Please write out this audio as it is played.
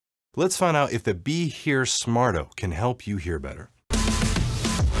Let's find out if the BeHear SMARTO can help you hear better.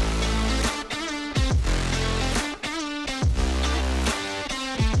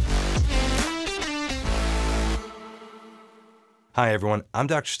 Hi everyone, I'm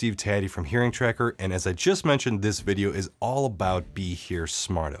Dr. Steve Taddei from HearingTracker, and as I just mentioned, this video is all about BeHear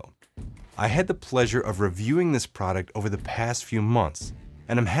SMARTO. I had the pleasure of reviewing this product over the past few months,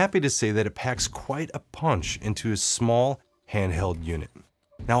 and I'm happy to say that it packs quite a punch into a small handheld unit.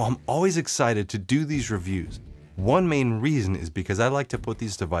 Now, I'm always excited to do these reviews. One main reason is because I like to put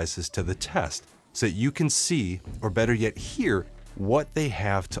these devices to the test so that you can see, or better yet hear, what they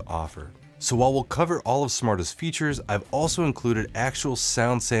have to offer. So while we'll cover all of SMARTO's features, I've also included actual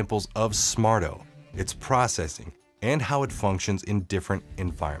sound samples of SMARTO, its processing, and how it functions in different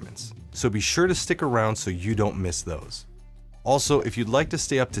environments. So be sure to stick around so you don't miss those. Also, if you'd like to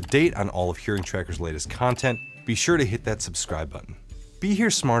stay up to date on all of HearingTracker's latest content, be sure to hit that subscribe button.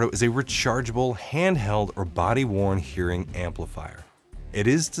 BeHear SMARTO is a rechargeable, handheld, or body-worn hearing amplifier. It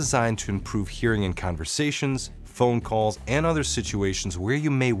is designed to improve hearing in conversations, phone calls, and other situations where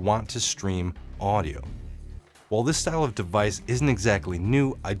you may want to stream audio. While this style of device isn't exactly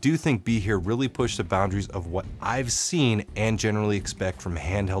new, I do think BeHear really pushed the boundaries of what I've seen and generally expect from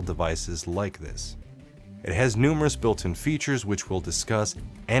handheld devices like this. It has numerous built-in features which we'll discuss,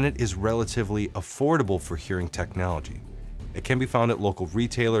 and it is relatively affordable for hearing technology. It can be found at local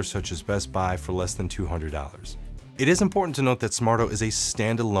retailers such as Best Buy for less than $200. It is important to note that SMARTO is a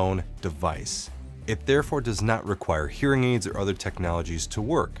standalone device. It therefore does not require hearing aids or other technologies to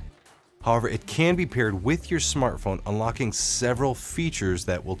work. However, it can be paired with your smartphone, unlocking several features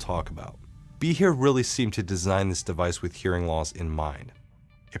that we'll talk about. BeHear really seemed to design this device with hearing loss in mind.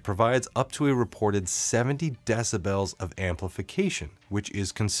 It provides up to a reported 70 decibels of amplification, which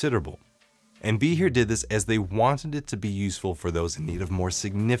is considerable. And BeHear did this as they wanted it to be useful for those in need of more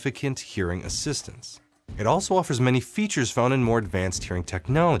significant hearing assistance. It also offers many features found in more advanced hearing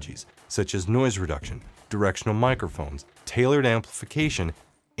technologies, such as noise reduction, directional microphones, tailored amplification,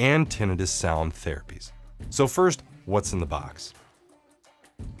 and tinnitus sound therapies. So first, what's in the box?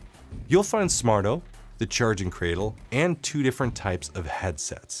 You'll find SMARTO, the charging cradle, and two different types of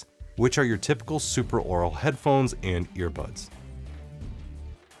headsets, which are your typical supraoral headphones and earbuds.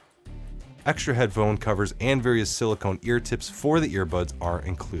 Extra headphone covers and various silicone ear tips for the earbuds are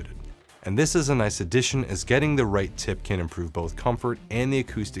included. And this is a nice addition, as getting the right tip can improve both comfort and the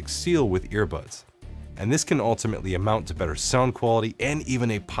acoustic seal with earbuds. And this can ultimately amount to better sound quality and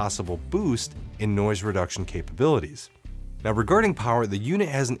even a possible boost in noise reduction capabilities. Now, regarding power, the unit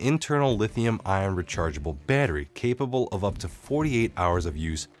has an internal lithium-ion rechargeable battery capable of up to 48 hours of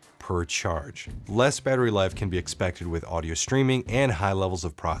use per charge. Less battery life can be expected with audio streaming and high levels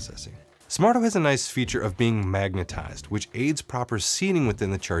of processing. SMARTO has a nice feature of being magnetized, which aids proper seating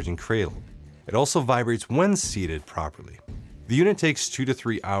within the charging cradle. It also vibrates when seated properly. The unit takes 2 to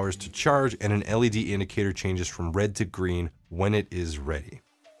 3 hours to charge, and an LED indicator changes from red to green when it is ready.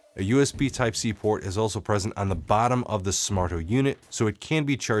 A USB Type-C port is also present on the bottom of the SMARTO unit, so it can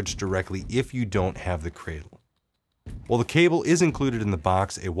be charged directly if you don't have the cradle. While the cable is included in the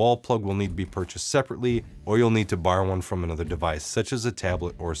box, a wall plug will need to be purchased separately, or you'll need to borrow one from another device, such as a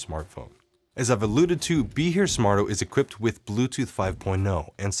tablet or a smartphone. As I've alluded to, BeHear SMARTO is equipped with Bluetooth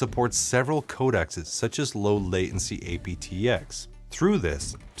 5.0 and supports several codecs such as low latency aptX. Through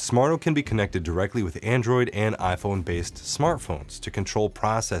this, SMARTO can be connected directly with Android and iPhone-based smartphones to control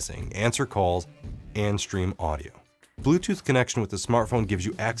processing, answer calls, and stream audio. Bluetooth connection with the smartphone gives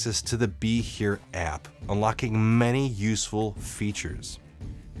you access to the BeHear app, unlocking many useful features.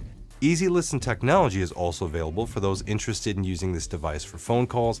 Easy Listen technology is also available for those interested in using this device for phone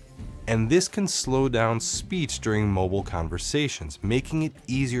calls, and this can slow down speech during mobile conversations, making it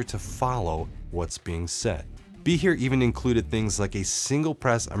easier to follow what's being said. BeHear even included things like a single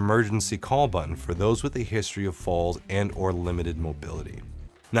press emergency call button for those with a history of falls and/or limited mobility.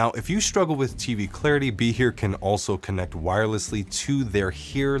 Now, if you struggle with TV clarity, BeHear can also connect wirelessly to their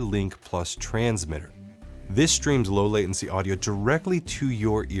HearLink Plus transmitter. This streams low latency audio directly to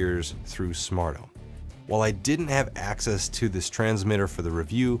your ears through SMARTO. While I didn't have access to this transmitter for the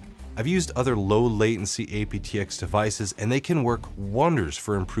review, I've used other low latency aptX devices, and they can work wonders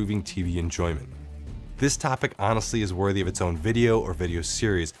for improving TV enjoyment. This topic honestly is worthy of its own video or video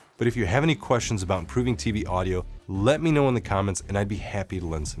series, but if you have any questions about improving TV audio, let me know in the comments and I'd be happy to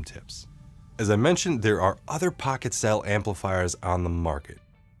lend some tips. As I mentioned, there are other pocket-style amplifiers on the market.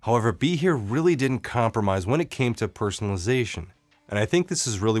 However, BeHear really didn't compromise when it came to personalization, and I think this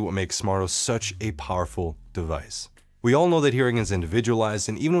is really what makes SMARTO such a powerful device. We all know that hearing is individualized,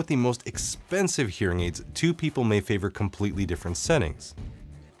 and even with the most expensive hearing aids, two people may favor completely different settings.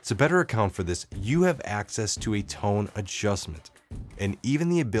 To better account for this, you have access to a tone adjustment, and even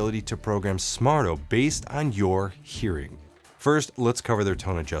the ability to program SMARTO based on your hearing. First, let's cover their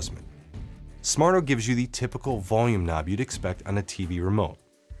tone adjustment. SMARTO gives you the typical volume knob you'd expect on a TV remote.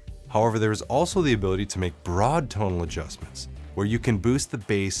 However, there is also the ability to make broad tonal adjustments, where you can boost the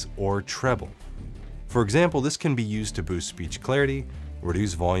bass or treble. For example, this can be used to boost speech clarity,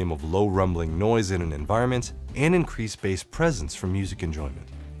 reduce volume of low rumbling noise in an environment, and increase bass presence for music enjoyment.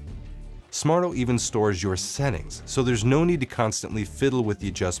 SMARTO even stores your settings, so there's no need to constantly fiddle with the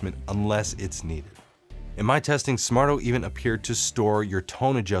adjustment unless it's needed. In my testing, SMARTO even appeared to store your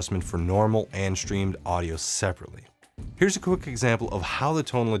tone adjustment for normal and streamed audio separately. Here's a quick example of how the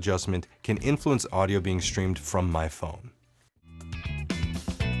tonal adjustment can influence audio being streamed from my phone.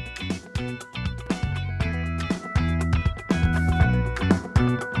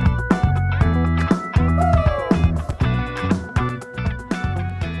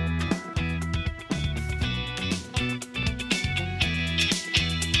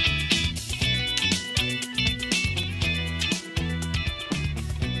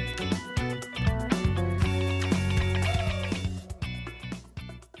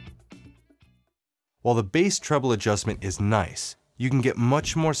 While the bass treble adjustment is nice, you can get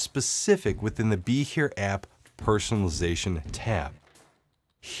much more specific within the BeHear app Personalization tab.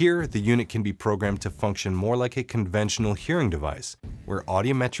 Here, the unit can be programmed to function more like a conventional hearing device, where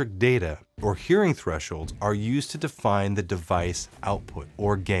audiometric data or hearing thresholds are used to define the device output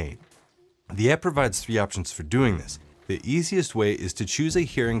or gain. The app provides 3 options for doing this. The easiest way is to choose a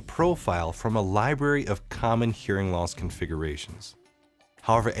hearing profile from a library of common hearing loss configurations.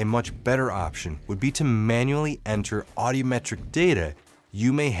 However, a much better option would be to manually enter audiometric data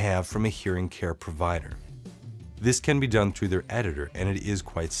you may have from a hearing care provider. This can be done through their editor, and it is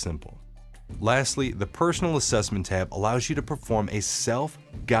quite simple. Lastly, the Personal Assessment tab allows you to perform a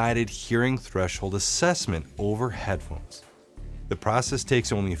self-guided hearing threshold assessment over headphones. The process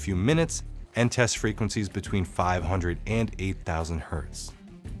takes only a few minutes and tests frequencies between 500 and 8,000 Hz.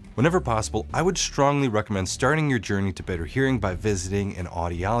 Whenever possible, I would strongly recommend starting your journey to better hearing by visiting an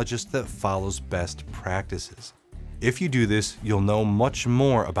audiologist that follows best practices. If you do this, you'll know much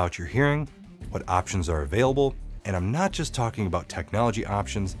more about your hearing, what options are available, and I'm not just talking about technology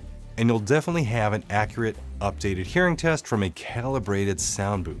options, and you'll definitely have an accurate, updated hearing test from a calibrated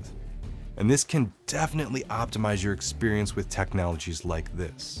sound booth. And this can definitely optimize your experience with technologies like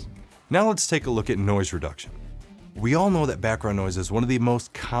this. Now let's take a look at noise reduction. We all know that background noise is one of the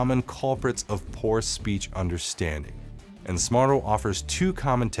most common culprits of poor speech understanding, and SMARTO offers 2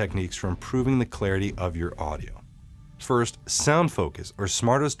 common techniques for improving the clarity of your audio. First, sound focus, or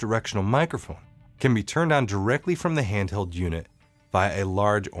SMARTO's directional microphone, can be turned on directly from the handheld unit via a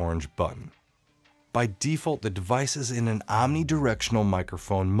large orange button. By default, the device is in an omnidirectional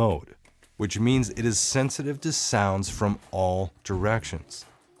microphone mode, which means it is sensitive to sounds from all directions.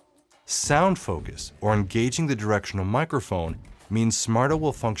 Sound focus, or engaging the directional microphone, means SMARTO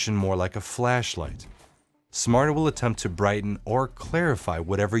will function more like a flashlight. SMARTO will attempt to brighten or clarify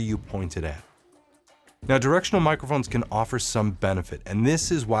whatever you point it at. Now, directional microphones can offer some benefit, and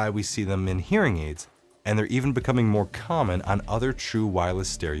this is why we see them in hearing aids, and they're even becoming more common on other true wireless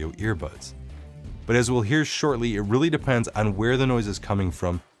stereo earbuds. But as we'll hear shortly, it really depends on where the noise is coming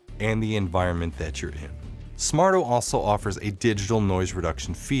from and the environment that you're in. SMARTO also offers a digital noise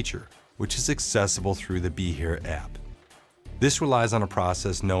reduction feature, which is accessible through the BeHear app. This relies on a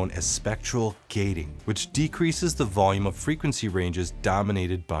process known as spectral gating, which decreases the volume of frequency ranges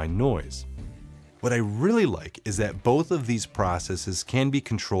dominated by noise. What I really like is that both of these processes can be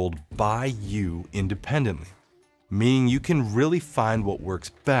controlled by you independently, meaning you can really find what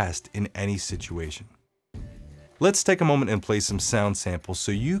works best in any situation. Let's take a moment and play some sound samples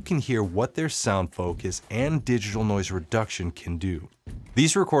so you can hear what their sound focus and digital noise reduction can do.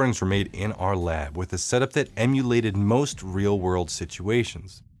 These recordings were made in our lab with a setup that emulated most real-world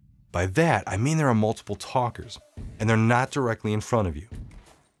situations. By that, I mean there are multiple talkers, and they're not directly in front of you.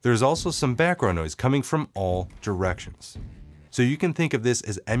 There's also some background noise coming from all directions. So you can think of this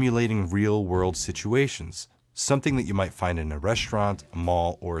as emulating real-world situations, something that you might find in a restaurant, a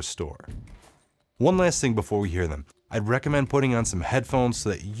mall, or a store. One last thing before we hear them, I'd recommend putting on some headphones so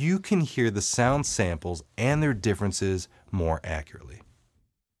that you can hear the sound samples and their differences more accurately.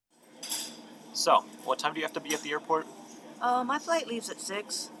 So, what time do you have to be at the airport? My flight leaves at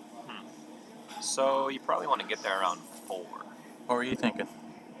 6. So, you probably want to get there around 4. What were you thinking?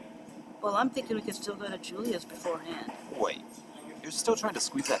 Well, I'm thinking we could still go to Julia's beforehand. Wait, you're still trying to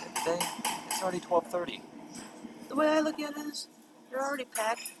squeeze that in today? It's already 12:30. The way I look at it is, you're already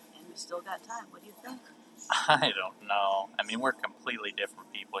packed, and we still got time. What do you think? I don't know. I mean, we're completely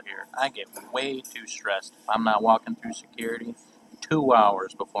different people here. I get way too stressed if I'm not walking through security 2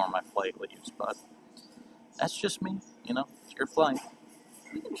 hours before my flight leaves, but that's just me, you know, it's your flight.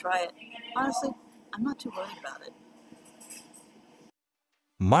 We can try it. Honestly, I'm not too worried about it.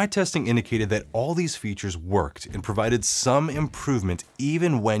 My testing indicated that all these features worked and provided some improvement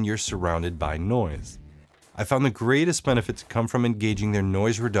even when you're surrounded by noise. I found the greatest benefit to come from engaging their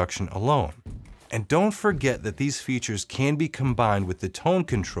noise reduction alone. And don't forget that these features can be combined with the tone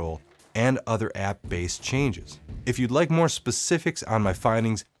control and other app-based changes. If you'd like more specifics on my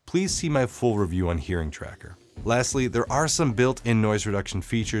findings, please see my full review on HearingTracker. Lastly, there are some built-in noise reduction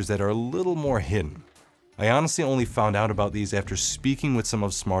features that are a little more hidden. I honestly only found out about these after speaking with some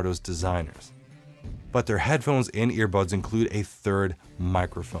of SMARTO's designers. But their headphones and earbuds include a third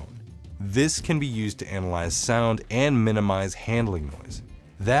microphone. This can be used to analyze sound and minimize handling noise.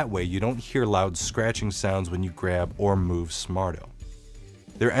 That way you don't hear loud scratching sounds when you grab or move SMARTO.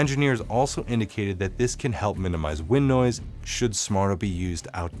 Their engineers also indicated that this can help minimize wind noise should SMARTO be used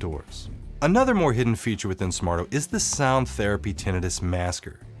outdoors. Another more hidden feature within SMARTO is the sound therapy Tinnitus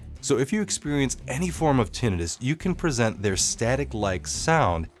Masker. So if you experience any form of tinnitus, you can present their static-like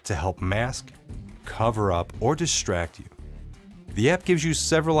sound to help mask, cover up, or distract you. The app gives you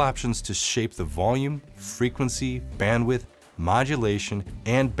several options to shape the volume, frequency, bandwidth, modulation,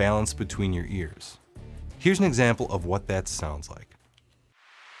 and balance between your ears. Here's an example of what that sounds like.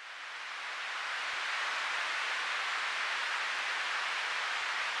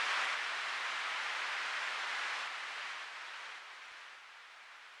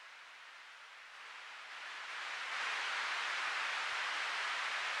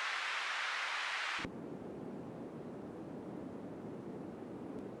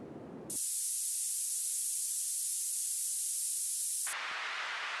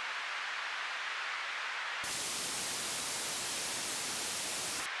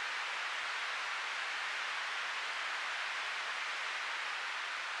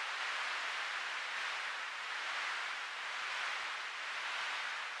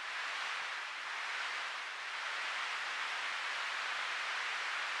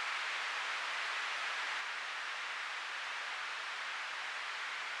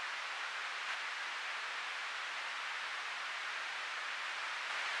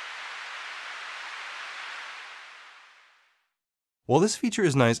 While this feature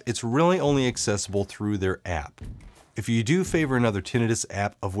is nice, it's really only accessible through their app. If you do favor another tinnitus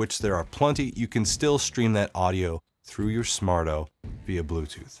app, of which there are plenty, you can still stream that audio through your SMARTO via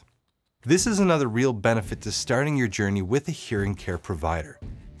Bluetooth. This is another real benefit to starting your journey with a hearing care provider.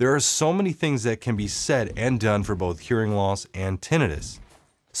 There are so many things that can be said and done for both hearing loss and tinnitus.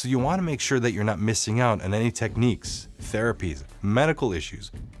 So you want to make sure that you're not missing out on any techniques, therapies, medical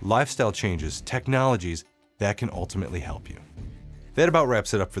issues, lifestyle changes, technologies that can ultimately help you. That about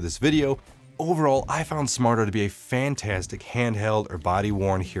wraps it up for this video. Overall, I found SMARTO to be a fantastic handheld or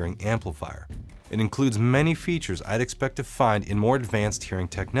body-worn hearing amplifier. It includes many features I'd expect to find in more advanced hearing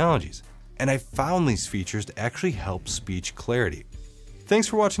technologies, and I found these features to actually help speech clarity. Thanks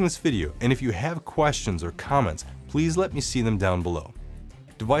for watching this video, and if you have questions or comments, please let me see them down below.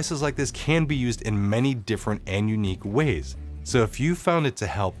 Devices like this can be used in many different and unique ways, so if you found it to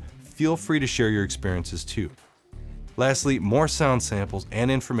help, feel free to share your experiences too. Lastly, more sound samples and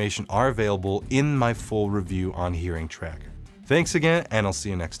information are available in my full review on HearingTracker. Thanks again, and I'll see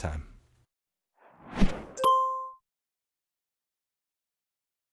you next time.